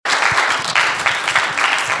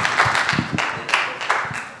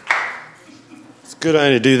Good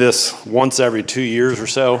idea to do this once every 2 years or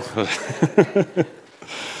so.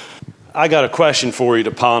 I got a question for you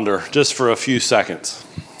to ponder just for a few seconds.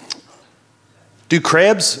 Do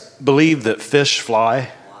crabs believe that fish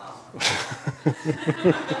fly?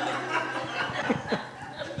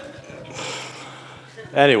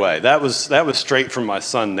 Anyway, that was straight from my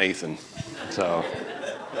son Nathan. So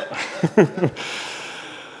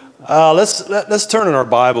let's turn in our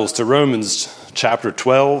Bibles to Romans chapter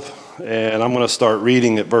 12. And I'm going to start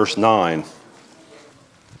reading at verse 9.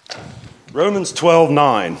 Romans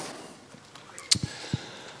 12:9.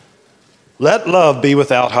 Let love be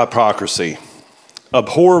without hypocrisy.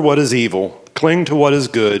 Abhor what is evil, cling to what is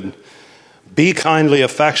good, be kindly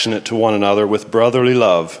affectionate to one another with brotherly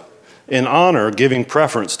love, in honor giving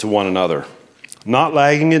preference to one another, not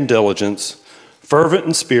lagging in diligence, fervent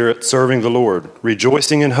in spirit, serving the Lord,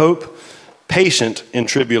 rejoicing in hope, patient in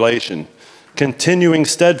tribulation, continuing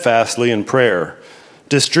steadfastly in prayer,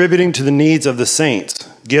 distributing to the needs of the saints,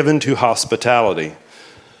 given to hospitality.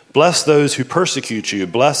 Bless those who persecute you,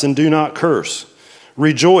 bless and do not curse.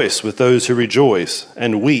 Rejoice with those who rejoice,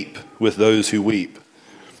 and weep with those who weep.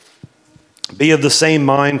 Be of the same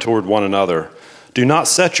mind toward one another. Do not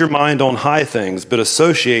set your mind on high things, but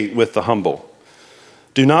associate with the humble.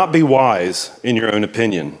 Do not be wise in your own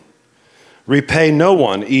opinion. Repay no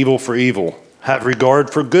one evil for evil. Have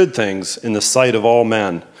regard for good things in the sight of all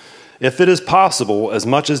men. If it is possible, as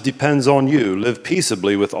much as depends on you, live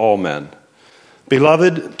peaceably with all men.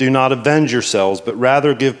 Beloved, do not avenge yourselves, but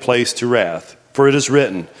rather give place to wrath. For it is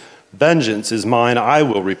written, vengeance is mine, I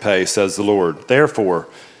will repay, says the Lord. Therefore,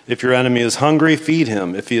 if your enemy is hungry, feed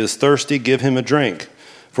him. If he is thirsty, give him a drink.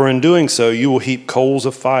 For in doing so, you will heap coals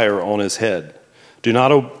of fire on his head. Do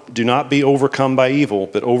not be overcome by evil,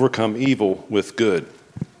 but overcome evil with good.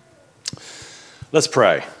 Let's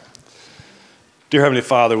pray. Dear Heavenly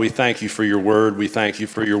Father, we thank you for your word. We thank you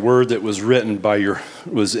for your word that was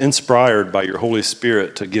was inspired by your Holy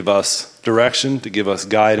Spirit to give us direction, to give us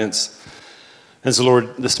guidance. And so,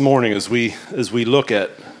 Lord, this morning as we look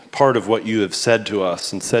at part of what you have said to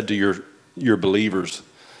us and said to your believers,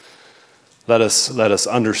 let us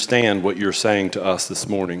understand what you're saying to us this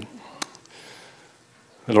morning.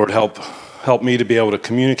 And Lord, help me to be able to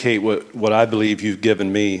communicate what I believe you've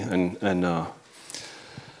given me, and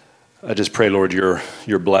I just pray, Lord,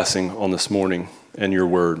 your blessing on this morning and your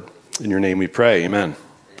word. In your name we pray, amen.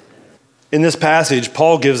 In this passage,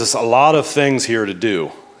 Paul gives us a lot of things here to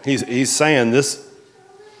do. He's saying this,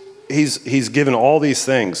 he's given all these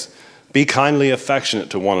things. Be kindly affectionate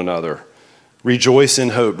to one another. Rejoice in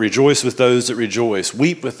hope. Rejoice with those that rejoice.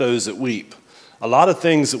 Weep with those that weep. A lot of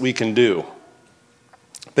things that we can do.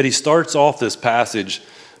 But he starts off this passage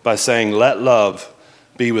by saying, let love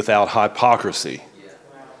be without hypocrisy.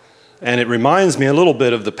 And it reminds me a little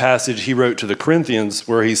bit of the passage he wrote to the Corinthians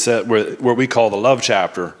where he said, where we call the love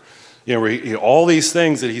chapter. Where all these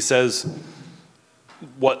things that he says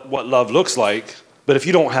what love looks like, but if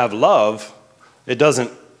you don't have love, it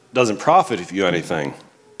doesn't profit you anything.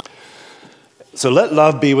 So let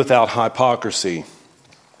love be without hypocrisy.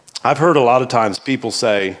 I've heard a lot of times people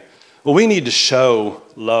say, well, we need to show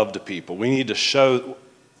love to people. We need to show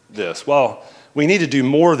this. Well, we need to do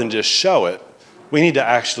more than just show it. We need to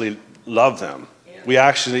actually love them.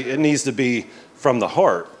 It needs to be from the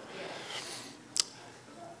heart.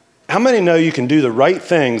 How many know you can do the right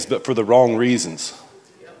things, but for the wrong reasons?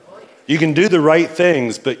 You can do the right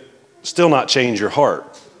things, but still not change your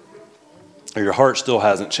heart. Or your heart still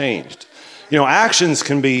hasn't changed. Actions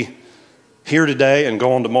can be here today and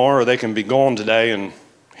gone tomorrow, or they can be gone today and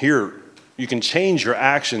here. You can change your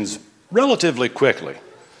actions relatively quickly.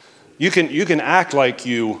 You can act like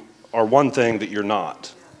you are one thing that you're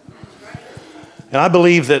not. And I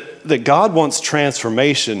believe that God wants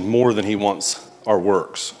transformation more than he wants our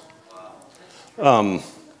works.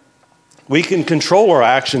 We can control our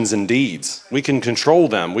actions and deeds. We can control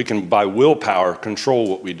them. We can, by willpower, control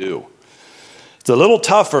what we do. It's a little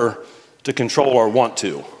tougher to control our want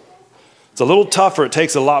to. It's a little tougher. It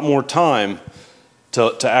takes a lot more time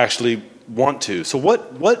to actually want to. So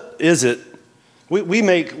what is it? We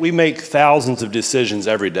make thousands of decisions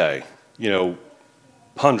every day.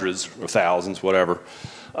 Hundreds or thousands, whatever.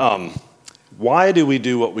 Why do we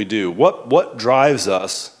do what we do? What drives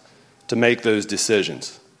us to make those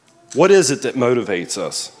decisions? What is it that motivates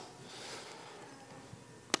us?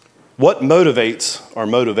 What motivates our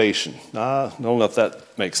motivation? I don't know if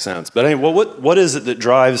that makes sense. But anyway, what is it that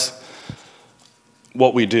drives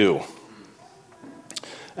what we do?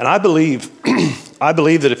 And I believe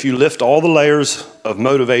that if you lift all the layers of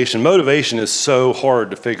motivation is so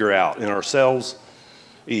hard to figure out in ourselves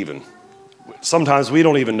even. Sometimes we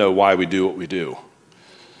don't even know why we do what we do.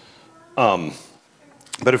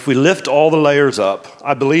 But if we lift all the layers up,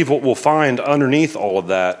 I believe what we'll find underneath all of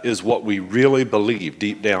that is what we really believe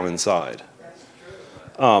deep down inside.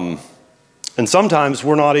 And sometimes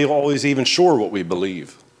we're not always even sure what we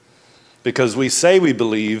believe, because we say we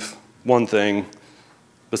believe one thing,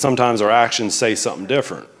 but sometimes our actions say something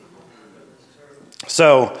different.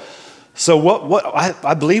 So what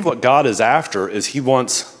I believe what God is after is He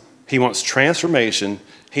wants transformation.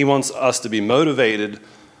 He wants us to be motivated.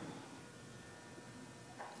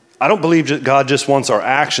 I don't believe that God just wants our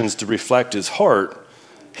actions to reflect His heart.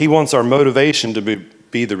 He wants our motivation to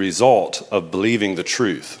be the result of believing the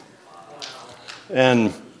truth.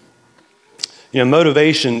 And,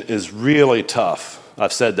 motivation is really tough.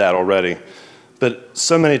 I've said that already. But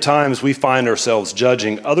so many times we find ourselves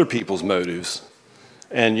judging other people's motives.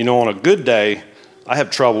 And, on a good day, I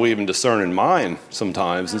have trouble even discerning mine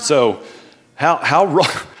sometimes. And so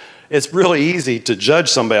it's really easy to judge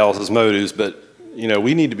somebody else's motives, but,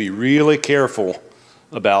 we need to be really careful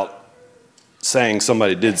about saying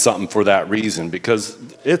somebody did something for that reason, because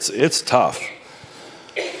it's tough.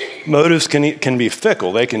 Motives can be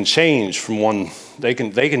fickle. They can change from one. They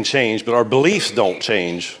can change, but our beliefs don't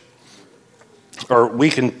change. Or we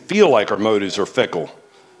can feel like our motives are fickle,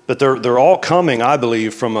 but they're all coming, I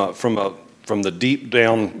believe, from the deep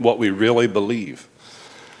down what we really believe.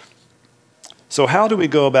 So how do we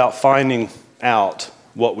go about finding out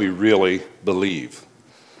what we really believe?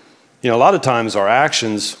 A lot of times our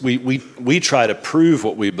actions, we try to prove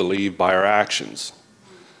what we believe by our actions,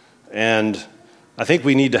 and I think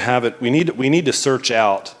we need to have it. We need to search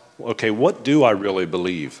out. Okay, what do I really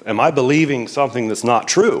believe? Am I believing something that's not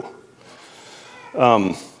true? We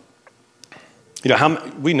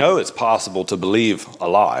know it's possible to believe a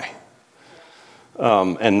lie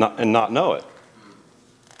and not know it.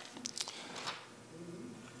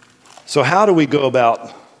 So how do we go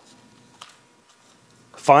about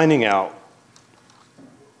finding out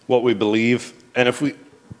what we believe? And if we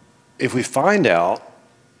find out,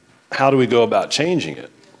 how do we go about changing it?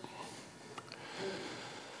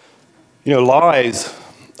 Lies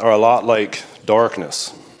are a lot like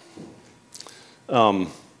darkness. All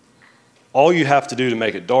you have to do to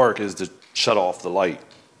make it dark is to shut off the light.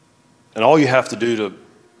 And all you have to do to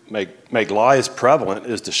make lies prevalent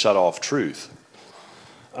is to shut off truth.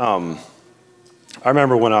 I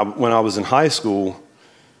remember when I was in high school,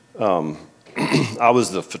 I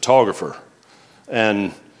was the photographer.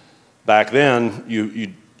 And back then,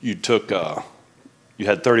 you took you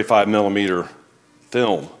had 35 millimeter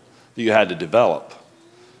film that you had to develop.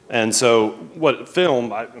 And so what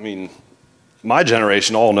film, I mean, my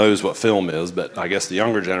generation all knows what film is, but I guess the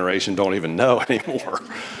younger generation don't even know anymore.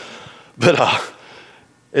 But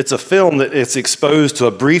it's a film that it's exposed to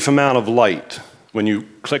a brief amount of light. When you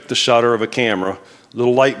click the shutter of a camera, a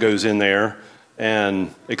little light goes in there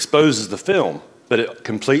and exposes the film, but it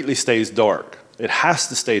completely stays dark. It has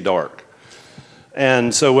to stay dark.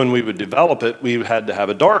 And so when we would develop it, we had to have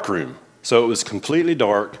a dark room. So it was completely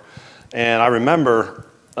dark. And I remember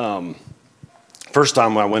first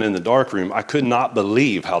time when I went in the dark room, I could not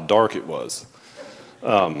believe how dark it was.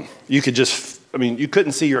 You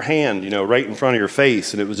couldn't see your hand, right in front of your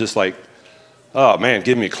face. And it was just like, oh man,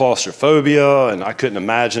 give me claustrophobia. And I couldn't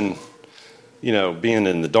imagine, being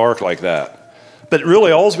in the dark like that. But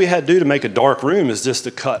really all we had to do to make a dark room is just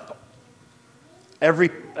to cut every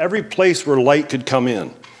place where light could come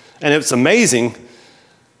in. And it's amazing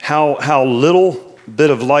how little bit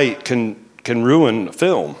of light can ruin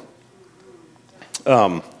film.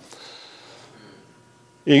 You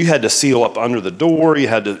had to seal up under the door. You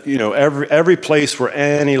had to, every place where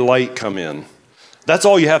any light come in. That's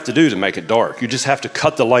all you have to do to make it dark. You just have to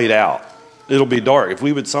cut the light out. It'll be dark. If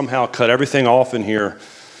we would somehow cut everything off in here,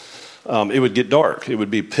 it would get dark. It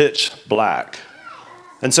would be pitch black.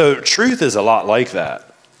 And so truth is a lot like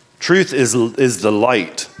that. Truth is the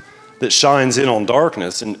light that shines in on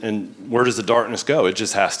darkness, and where does the darkness go? It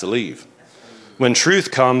just has to leave. When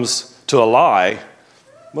truth comes to a lie,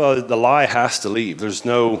 well, the lie has to leave.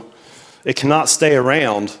 It cannot stay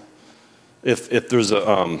around if there's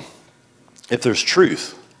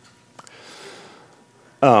truth.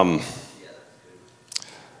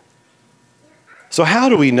 So how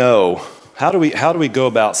do we know? How do we go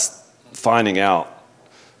about finding out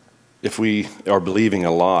if we are believing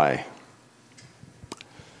a lie?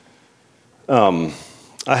 I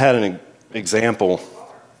had an example.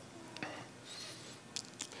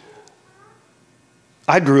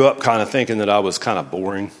 I grew up kind of thinking that I was kind of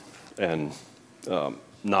boring and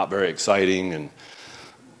not very exciting.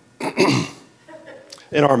 And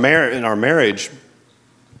in our marriage,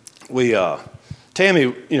 we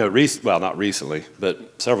Tammy, not recently,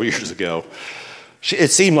 but several years ago,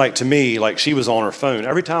 it seemed like to me like she was on her phone.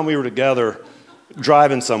 Every time we were together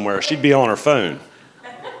driving somewhere, she'd be on her phone.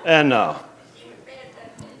 And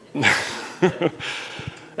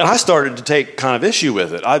and I started to take kind of issue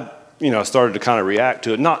with it. I started to kind of react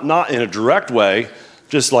to it, not in a direct way,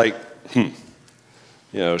 just like, and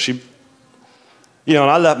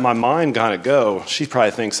I let my mind kind of go. She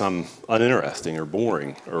probably thinks I'm uninteresting or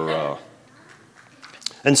boring,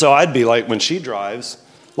 and so I'd be like, when she drives,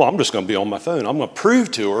 well, I'm just going to be on my phone. I'm going to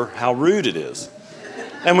prove to her how rude it is.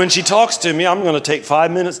 And when she talks to me, I'm going to take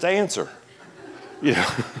 5 minutes to answer.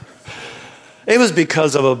 It was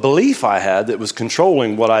because of a belief I had that was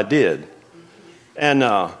controlling what I did. And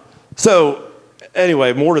so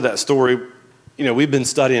anyway, more to that story, we've been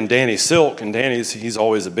studying Danny Silk, and he's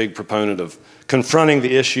always a big proponent of confronting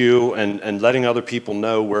the issue and letting other people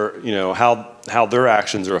know where, how their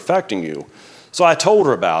actions are affecting you. So I told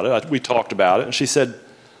her about it. We talked about it, and she said,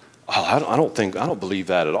 "Oh, I don't believe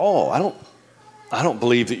that at all. I don't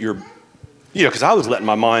believe that you're," because I was letting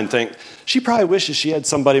my mind think, she probably wishes she had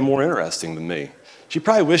somebody more interesting than me. She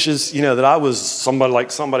probably wishes, that I was somebody like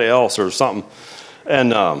somebody else or something.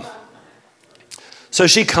 And so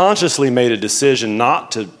she consciously made a decision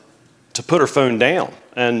not to put her phone down.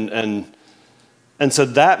 And so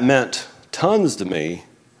that meant tons to me.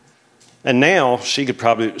 And now she could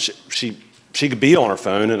probably, she could be on her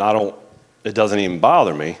phone, and it doesn't even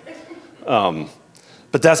bother me.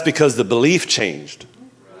 But that's because the belief changed,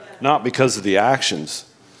 not because of the actions.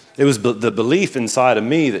 It was the belief inside of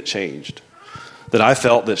me that changed, that I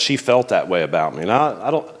felt that she felt that way about me. And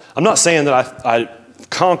I'm not saying that I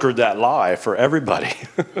conquered that lie for everybody.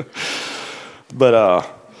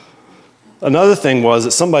 But another thing was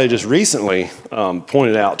that somebody just recently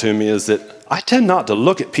pointed out to me is that I tend not to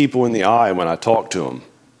look at people in the eye when I talk to them.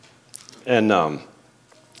 And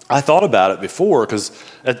I thought about it before, because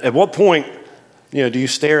at what point, do you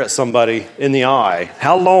stare at somebody in the eye?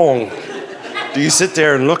 How long do you sit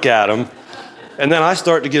there and look at them? And then I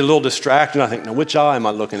start to get a little distracted. I think, now, which eye am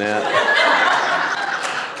I looking at?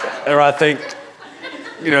 Or I think,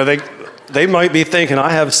 they might be thinking I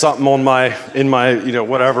have something in my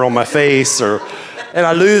whatever on my face, and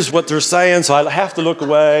I lose what they're saying, so I have to look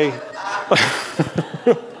away.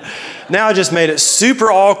 Now I just made it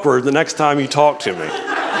super awkward the next time you talk to me.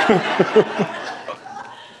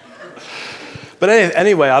 But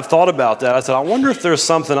anyway, I've thought about that. I said, I wonder if there's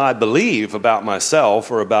something I believe about myself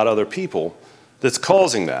or about other people that's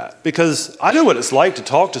causing that. Because I know what it's like to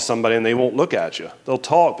talk to somebody and they won't look at you. They'll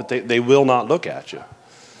talk, but they will not look at you.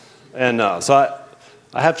 And so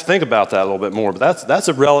I have to think about that a little bit more. But that's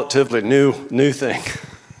a relatively new thing.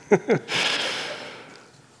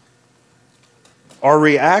 Our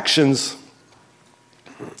reactions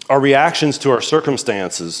to our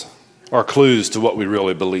circumstances are clues to what we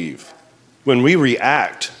really believe. When we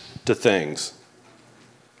react to things,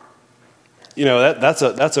 that's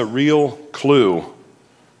a real clue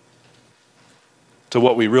to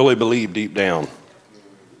what we really believe deep down.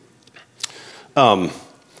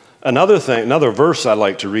 Another verse I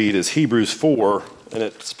like to read is Hebrews 4, and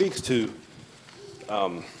it speaks to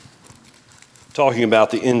talking about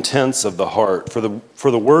the intents of the heart. For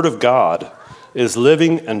the word of God is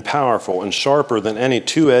living and powerful and sharper than any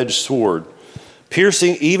two-edged sword,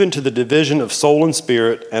 piercing even to the division of soul and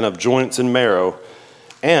spirit and of joints and marrow,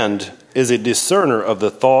 and is a discerner of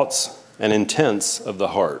the thoughts and intents of the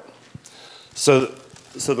heart. So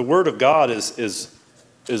the word of God is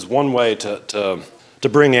one way to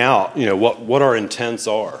bring out what our intents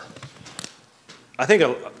are. I think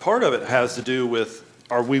a part of it has to do with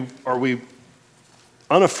are we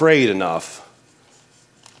unafraid enough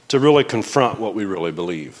to really confront what we really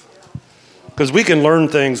believe? Because we can learn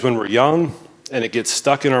things when we're young, and it gets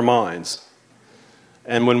stuck in our minds.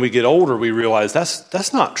 And when we get older, we realize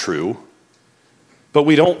that's not true. But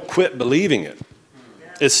we don't quit believing it.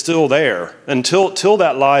 It's still there. Until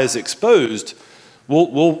that lie is exposed,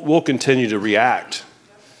 we'll continue to react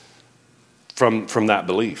from that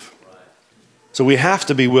belief. So we have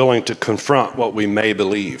to be willing to confront what we may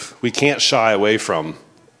believe. We can't shy away from.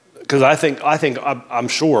 Because I'm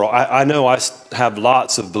sure, I know I have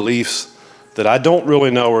lots of beliefs that I don't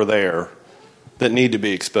really know are there, that need to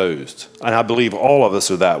be exposed. And I believe all of us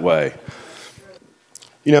are that way.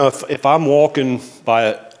 If I'm walking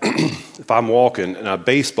if I'm walking and a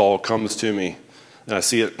baseball comes to me and I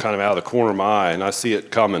see it kind of out of the corner of my eye and I see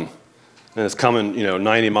it coming, and it's coming,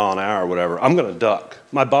 90 mile an hour or whatever, I'm going to duck.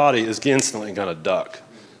 My body is instantly going to duck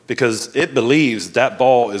because it believes that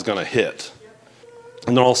ball is going to hit.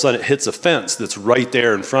 And then all of a sudden it hits a fence that's right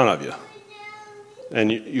there in front of you.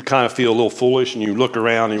 and you kind of feel a little foolish, and you look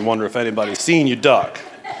around and you wonder if anybody's seen you duck.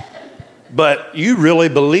 But you really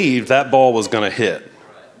believed that ball was going to hit.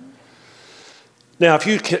 Now, if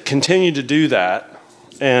you continue to do that,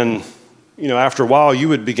 and after a while you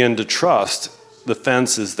would begin to trust the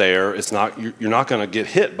fence is there. You're not going to get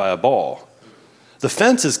hit by a ball. The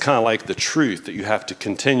fence is kind of like the truth that you have to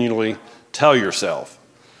continually tell yourself.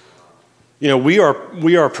 We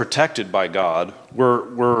are protected by God.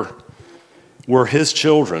 We're His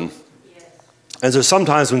children. And so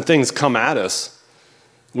sometimes when things come at us,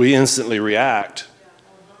 we instantly react.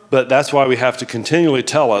 But that's why we have to continually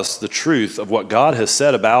tell us the truth of what God has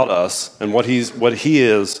said about us and what He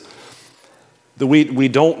is. That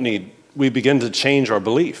we begin to change our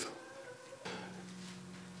belief.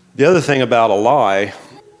 The other thing about a lie,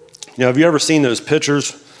 have you ever seen those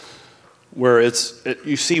pictures where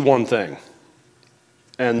you see one thing,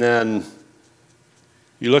 and then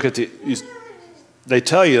you look at they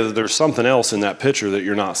tell you that there's something else in that picture that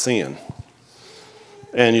you're not seeing.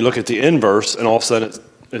 And you look at the inverse, and all of a sudden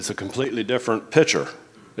it's a completely different picture.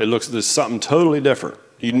 There's something totally different.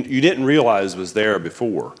 You didn't realize was there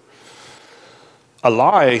before. A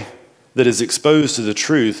lie that is exposed to the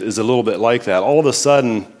truth is a little bit like that. All of a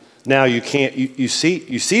sudden, now you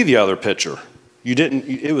see the other picture.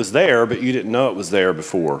 It was there, but you didn't know it was there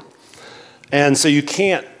before. And so you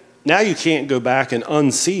can't go back and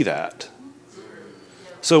unsee that.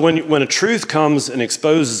 So when a truth comes and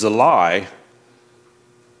exposes a lie,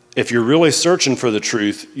 if you're really searching for the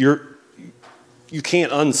truth, you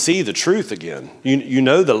can't unsee the truth again.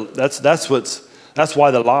 That's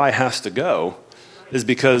why the lie has to go, is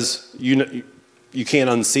because you can't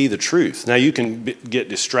unsee the truth. Now you can get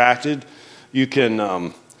distracted, you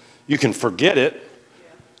can forget it,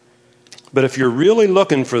 but if you're really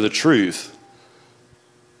looking for the truth,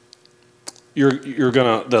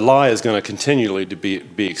 the lie is gonna continually to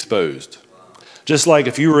be exposed. Just like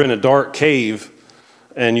if you were in a dark cave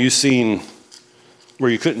and you seen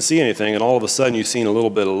where you couldn't see anything, and all of a sudden you seen a little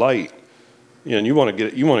bit of light, and you want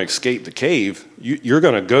to escape the cave, you're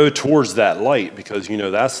going to go towards that light because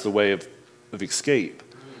that's the way of escape,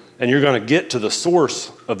 and you're going to get to the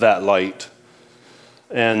source of that light.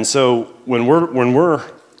 And so when we're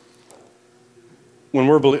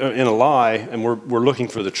in a lie and we're looking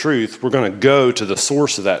for the truth, we're going to go to the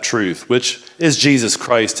source of that truth, which is Jesus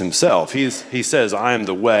Christ Himself. He says, "I am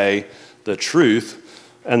the way, the truth,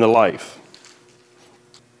 and the life."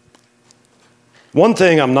 One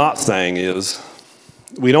thing I'm not saying is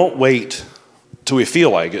we don't wait till we feel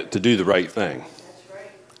like it to do the right thing.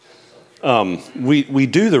 We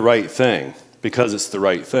do the right thing because it's the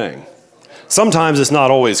right thing. Sometimes it's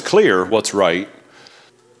not always clear what's right,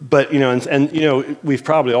 but we've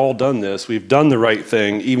probably all done this. We've done the right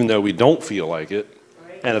thing even though we don't feel like it,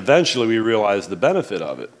 and eventually we realize the benefit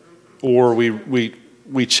of it, or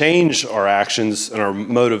we change our actions and our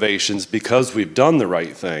motivations because we've done the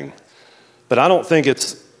right thing. But I don't think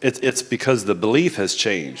it's because the belief has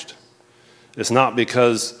changed. It's not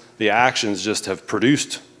because the actions just have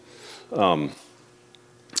produced. I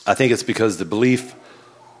think it's because the belief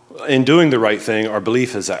in doing the right thing, our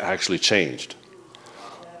belief has actually changed.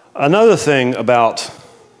 Another thing about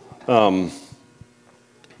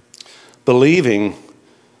believing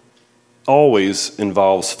always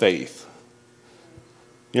involves faith.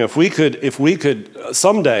 If we could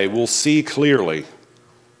someday we'll see clearly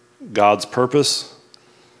God's purpose,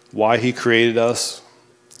 why He created us,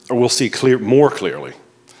 or we'll see more clearly.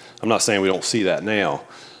 I'm not saying we don't see that now,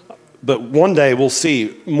 but one day we'll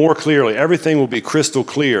see more clearly. Everything will be crystal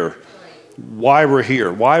clear. Why we're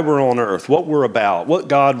here, why we're on earth, what we're about, what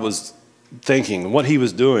God was thinking, what He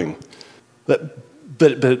was doing. But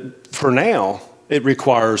for now, it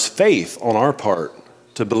requires faith on our part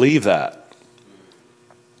to believe that.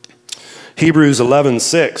 Hebrews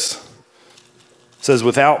 11:6 says,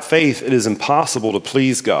 "Without faith it is impossible to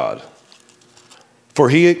please God. For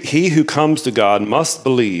he who comes to God must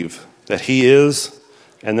believe that He is,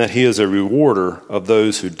 and that He is a rewarder of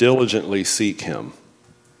those who diligently seek Him."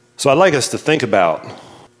 So I'd like us to think about,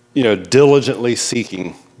 diligently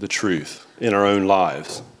seeking the truth in our own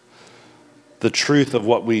lives. The truth of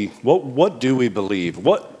what do we believe?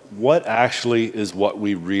 What actually is what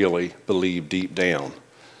we really believe deep down?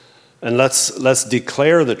 And let's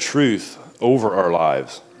declare the truth over our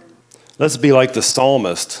lives. Let's be like the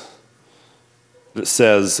psalmist that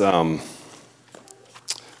says,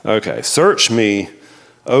 "Search me,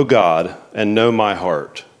 O God, and know my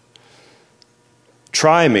heart.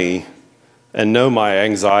 Try me and know my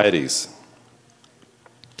anxieties,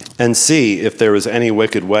 and see if there is any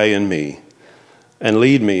wicked way in me, and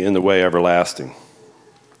lead me in the way everlasting."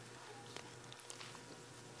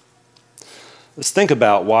 Let's think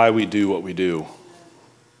about why we do what we do.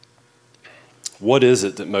 What is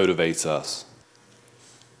it that motivates us?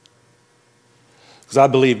 Because I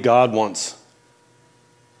believe God wants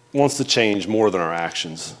to change more than our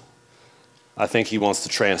actions. I think he wants to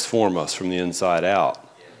transform us from the inside out.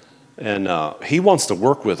 And he wants to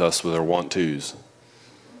work with us with our want-tos.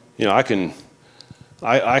 You know, I can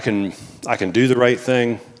do the right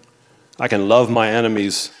thing. I can love my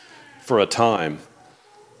enemies for a time,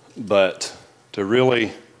 but to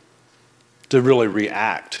really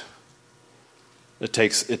react, it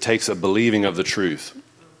takes a believing of the truth.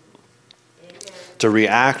 To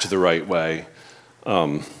react the right way,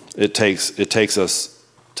 it takes us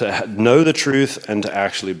to know the truth and to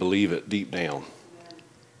actually believe it deep down.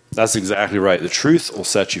 That's exactly right. The truth will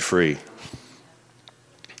set you free.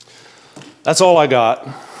 That's all I got.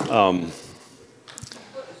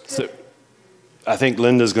 So I think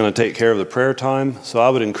Linda's going to take care of the prayer time. So I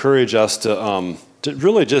would encourage us to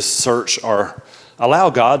really just allow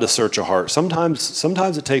God to search our heart.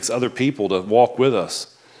 Sometimes it takes other people to walk with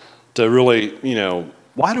us to really,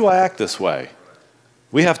 why do I act this way?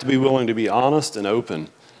 We have to be willing to be honest and open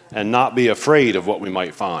and not be afraid of what we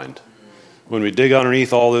might find. When we dig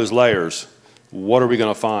underneath all those layers, what are we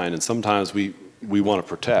going to find? And sometimes we want to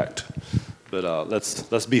protect. But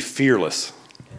let's be fearless.